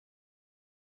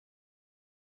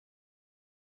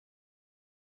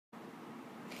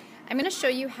I'm going to show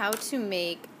you how to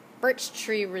make birch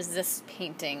tree resist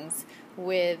paintings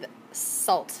with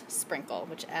salt sprinkle,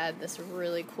 which add this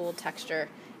really cool texture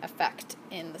effect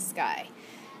in the sky.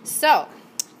 So,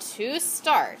 to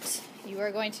start, you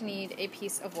are going to need a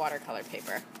piece of watercolor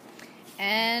paper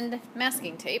and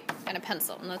masking tape and a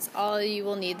pencil, and that's all you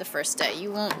will need the first day.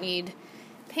 You won't need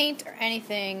paint or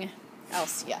anything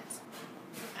else yet.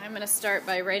 I'm going to start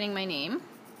by writing my name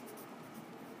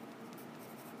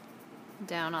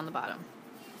down on the bottom.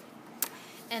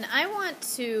 And I want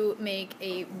to make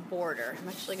a border. I'm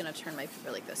actually going to turn my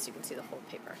paper like this so you can see the whole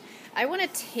paper. I want to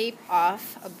tape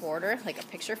off a border, like a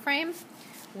picture frame,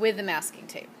 with the masking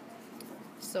tape.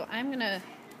 So I'm going to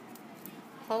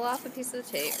pull off a piece of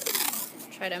the tape,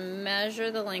 try to measure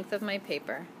the length of my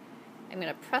paper. I'm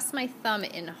going to press my thumb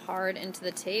in hard into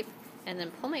the tape and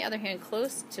then pull my other hand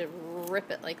close to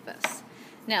rip it like this.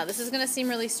 Now, this is going to seem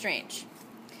really strange,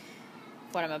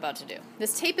 what I'm about to do.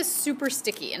 This tape is super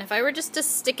sticky, and if I were just to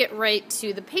stick it right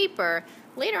to the paper,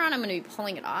 later on I'm going to be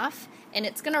pulling it off, and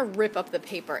it's going to rip up the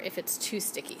paper if it's too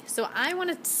sticky. So I want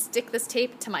to stick this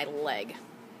tape to my leg.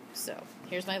 So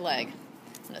here's my leg.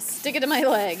 I'm going to stick it to my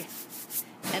leg,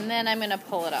 and then I'm going to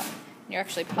pull it up. You're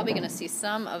actually probably going to see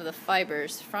some of the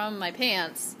fibers from my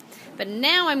pants, but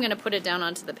now I'm going to put it down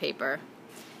onto the paper,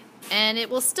 and it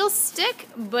will still stick,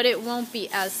 but it won't be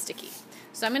as sticky.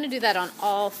 So I'm going to do that on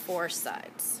all four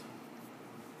sides.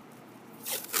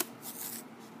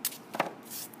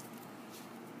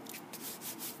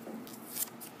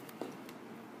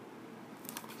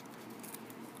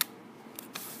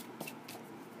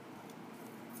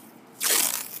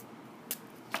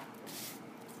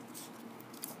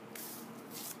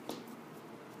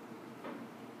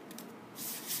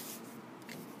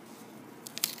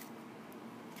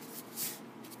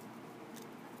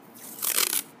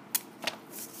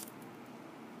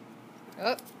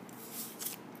 Oh.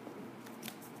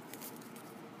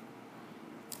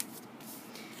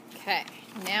 Okay,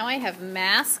 now I have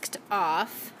masked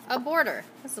off a border.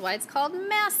 This is why it's called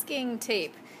masking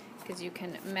tape, because you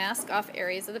can mask off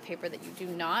areas of the paper that you do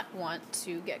not want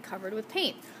to get covered with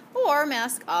paint, or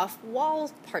mask off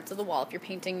parts of the wall if you're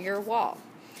painting your wall.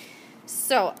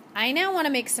 So I now want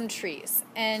to make some trees,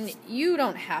 and you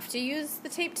don't have to use the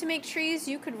tape to make trees.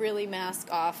 You could really mask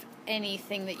off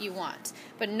anything that you want,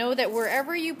 but know that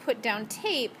wherever you put down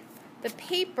tape, the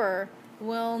paper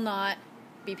will not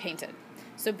be painted.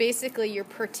 So basically you're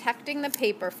protecting the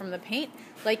paper from the paint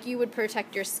like you would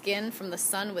protect your skin from the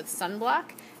sun with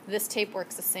sunblock. This tape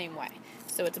works the same way.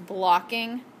 So it's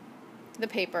blocking the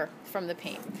paper from the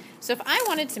paint. So if I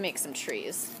wanted to make some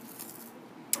trees,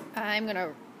 I'm going to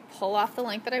pull off the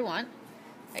length that I want.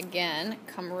 Again,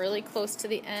 come really close to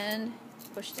the end,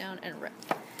 push down and rip.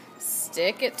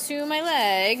 Stick it to my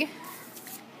leg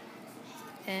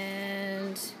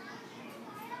and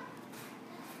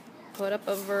put up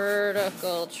a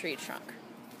vertical tree trunk.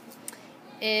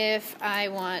 If I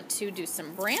want to do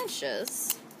some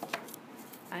branches,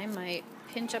 I might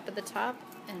pinch up at the top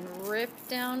and rip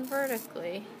down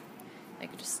vertically. I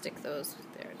could just stick those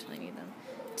there until I need them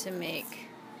to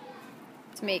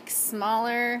make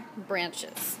smaller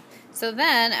branches. So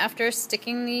then, after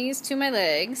sticking these to my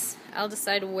legs, I'll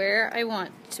decide where I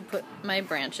want to put my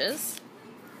branches.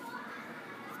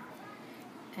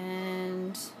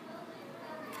 And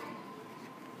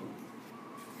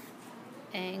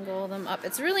angle them up.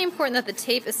 It's really important that the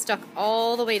tape is stuck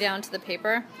all the way down to the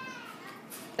paper.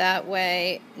 That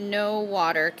way, no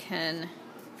water and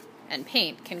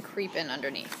paint can creep in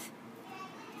underneath.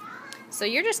 So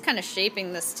you're just kind of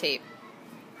shaping this tape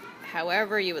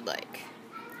however you would like.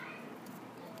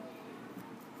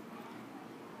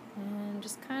 And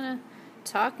just kind of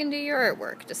talking to your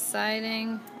artwork,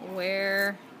 deciding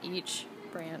where each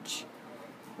branch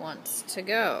wants to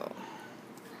go.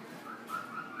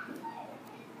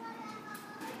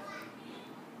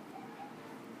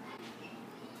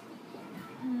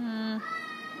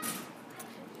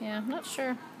 Yeah, I'm not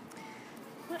sure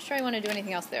I want to do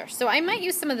anything else there. So I might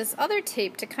use some of this other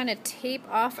tape to kind of tape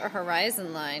off a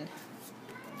horizon line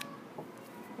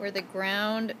where the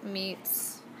ground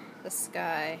meets the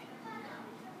sky.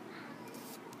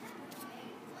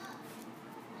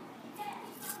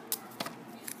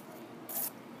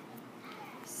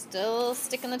 Still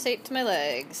sticking the tape to my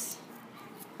legs.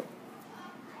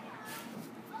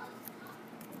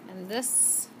 And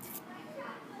this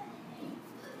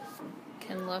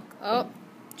can look, oh,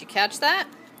 did you catch that?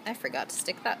 I forgot to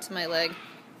stick that to my leg.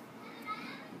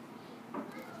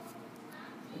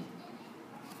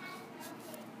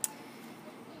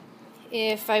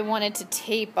 If I wanted to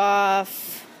tape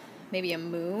off maybe a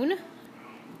moon,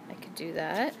 I could do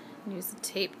that. Use the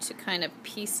tape to kind of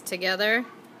piece together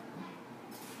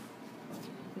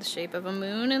the shape of a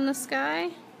moon in the sky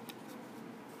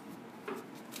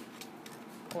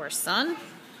or sun.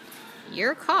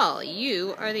 Your call.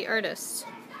 You are the artist.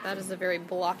 That is a very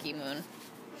blocky moon.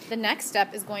 The next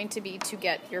step is going to be to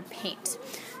get your paint.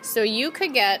 So you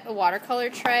could get a watercolor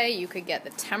tray, you could get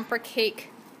the tempera cake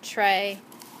tray,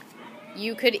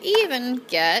 you could even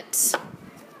get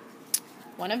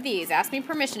one of these. Ask me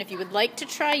permission if you would like to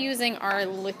try using our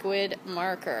liquid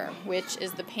marker, which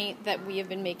is the paint that we have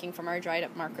been making from our dried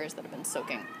up markers that have been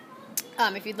soaking.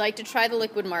 If you'd like to try the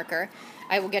liquid marker,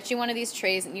 I will get you one of these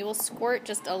trays and you will squirt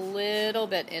just a little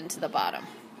bit into the bottom.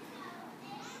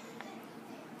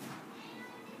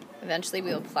 Eventually we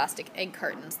will have plastic egg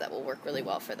cartons that will work really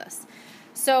well for this.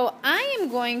 So I am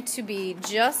going to be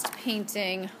just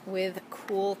painting with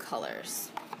cool colors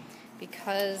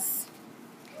because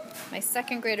my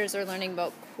second graders are learning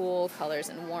about cool colors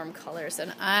and warm colors,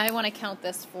 and I want to count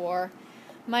this for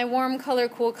my warm color,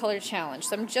 cool color challenge.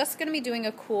 So I'm just going to be doing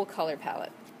a cool color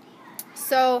palette.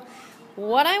 So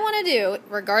what I want to do,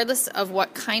 regardless of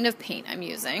what kind of paint I'm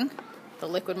using, the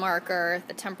liquid marker,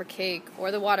 the tempera cake,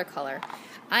 or the watercolor,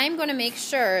 I'm going to make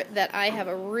sure that I have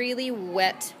a really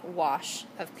wet wash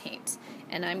of paint.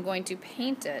 And I'm going to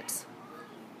paint it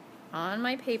on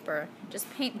my paper,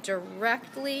 just paint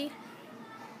directly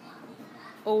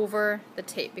over the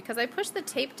tape. Because I push the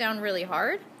tape down really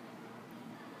hard,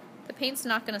 the paint's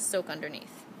not going to soak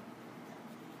underneath.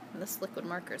 And this liquid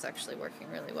marker is actually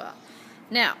working really well.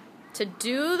 Now, to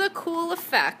do the cool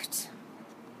effect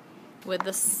with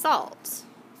the salt,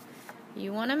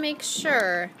 you want to make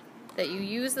sure that you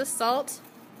use the salt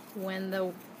when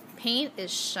the paint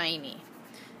is shiny.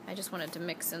 I just wanted to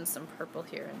mix in some purple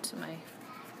here into my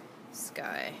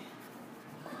sky.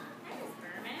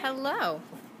 Hello.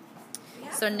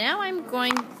 So now I'm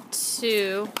going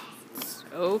to,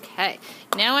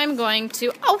 now I'm going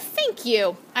to, oh, thank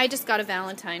you. I just got a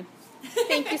Valentine.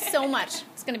 Thank you so much.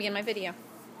 It's going to be in my video.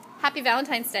 Happy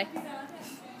Valentine's Day.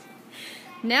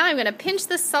 Now I'm going to pinch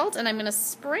the salt and I'm going to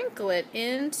sprinkle it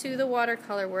into the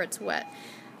watercolor where it's wet.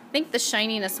 I think the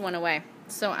shininess went away,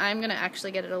 so I'm going to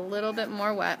actually get it a little bit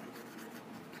more wet.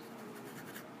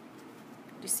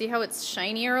 Do you see how it's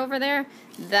shinier over there?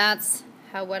 That's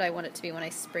how wet I want it to be when I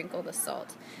sprinkle the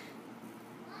salt.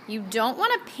 You don't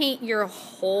want to paint your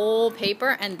whole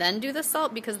paper and then do the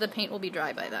salt because the paint will be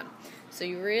dry by then. So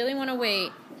you really want to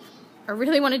wait, or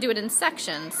really want to do it in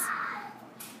sections.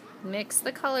 Mix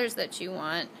the colors that you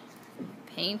want,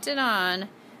 paint it on.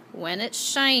 When it's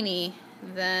shiny,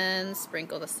 then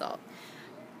sprinkle the salt.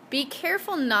 Be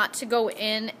careful not to go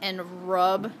in and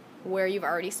rub where you've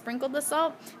already sprinkled the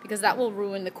salt because that will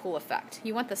ruin the cool effect.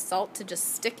 You want the salt to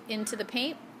just stick into the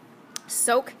paint,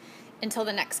 soak until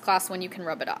the next class when you can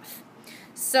rub it off.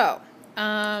 So,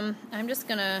 I'm just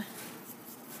going to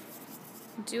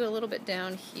do a little bit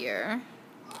down here.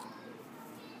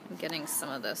 I'm getting some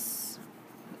of this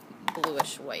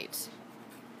bluish white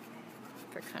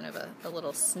for kind of a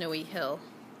little snowy hill.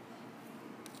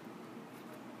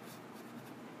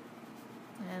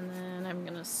 And then I'm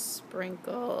going to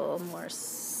sprinkle more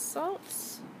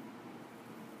salt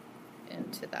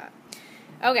into that.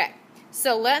 Okay,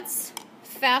 so let's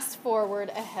fast forward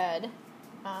ahead.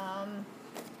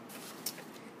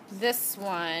 This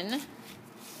one,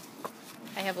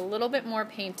 I have a little bit more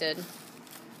painted,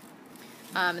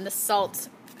 and the salt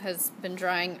has been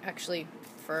drying actually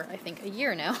for I think a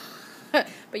year now.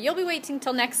 But you'll be waiting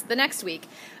till the next week.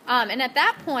 And at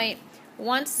that point,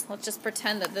 let's just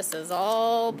pretend that this is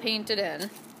all painted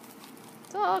in.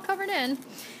 It's all covered in.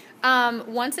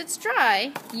 Once it's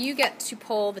dry, you get to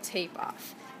pull the tape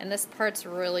off. And this part's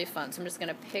really fun. So I'm just going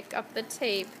to pick up the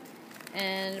tape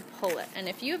and pull it. And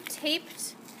if you've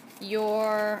taped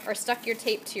or stuck your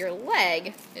tape to your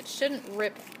leg, it shouldn't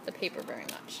rip the paper very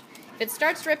much. If it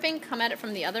starts ripping, come at it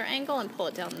from the other angle and pull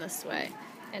it down this way.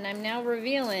 And I'm now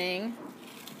revealing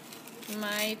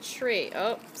my tree.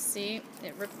 Oh, see,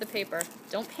 it ripped the paper.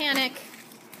 Don't panic.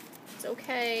 It's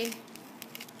okay.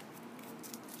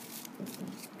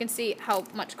 You can see how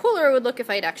much cooler it would look if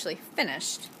I had actually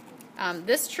finished.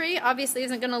 This tree obviously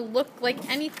isn't going to look like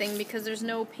anything because there's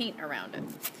no paint around it.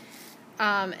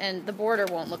 And the border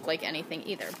won't look like anything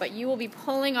either. But you will be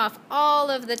pulling off all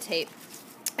of the tape.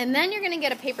 And then you're going to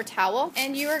get a paper towel,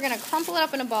 and you are going to crumple it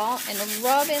up in a ball and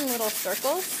rub in little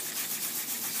circles.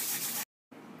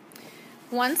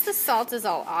 Once the salt is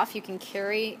all off, you can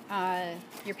carry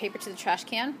your paper to the trash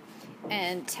can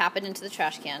and tap it into the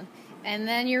trash can. And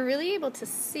then you're really able to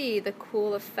see the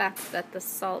cool effect that the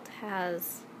salt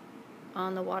has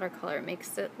on the watercolor. It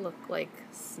makes it look like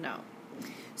snow.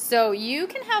 So you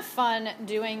can have fun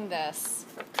doing this.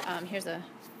 Here's the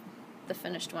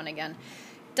finished one again.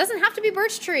 Doesn't have to be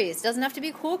birch trees. Doesn't have to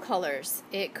be cool colors.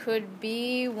 It could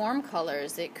be warm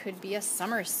colors. It could be a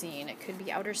summer scene. It could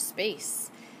be outer space.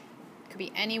 It could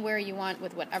be anywhere you want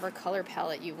with whatever color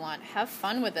palette you want. Have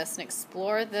fun with this and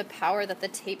explore the power that the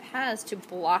tape has to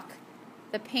block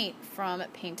the paint from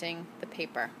painting the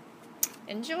paper.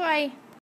 Enjoy!